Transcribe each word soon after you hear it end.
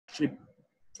actually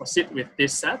proceed with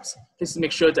these steps, please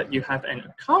make sure that you have an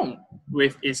account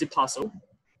with EasyParcel.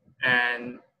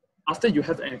 And after you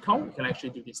have an account, you can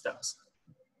actually do these steps.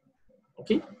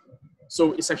 Okay,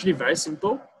 so it's actually very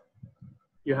simple.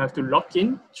 You have to log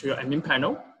in to your admin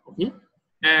panel. Okay,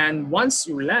 and once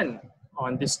you land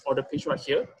on this order page right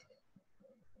here,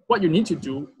 what you need to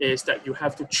do is that you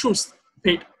have to choose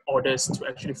paid orders to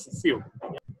actually fulfill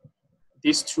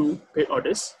these 2 paid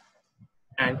orders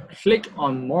and click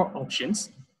on more options,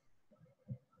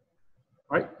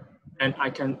 right? And I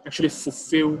can actually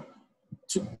fulfill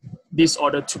this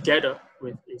order together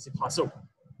with EasyParcel.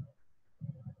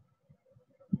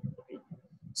 Okay.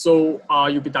 So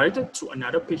you'll be directed to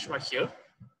another page right here.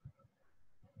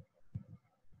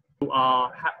 To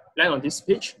land on this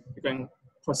page, you can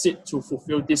proceed to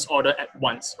fulfill this order at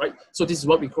once, right? So this is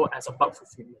what we call as a bulk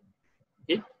fulfillment.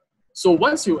 Okay. So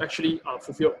once you actually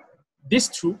fulfill these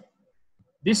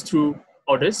two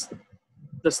orders,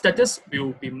 the status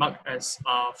will be marked as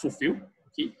fulfilled.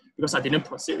 Okay, because I didn't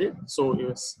proceed it, so it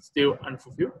was still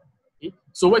unfulfilled. Okay.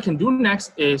 So what you can do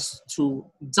next is to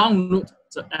download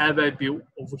the Airway bill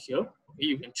over here. Okay,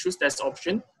 you can choose that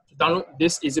option to download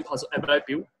this EasyParcel Airway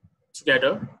bill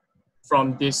together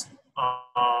from these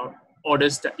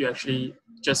orders that you actually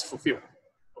just fulfilled.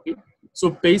 Okay, so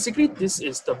basically this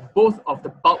is the both of the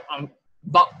bulk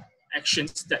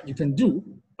actions that you can do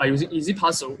by using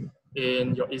EasyParcel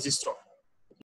in your Easy Store.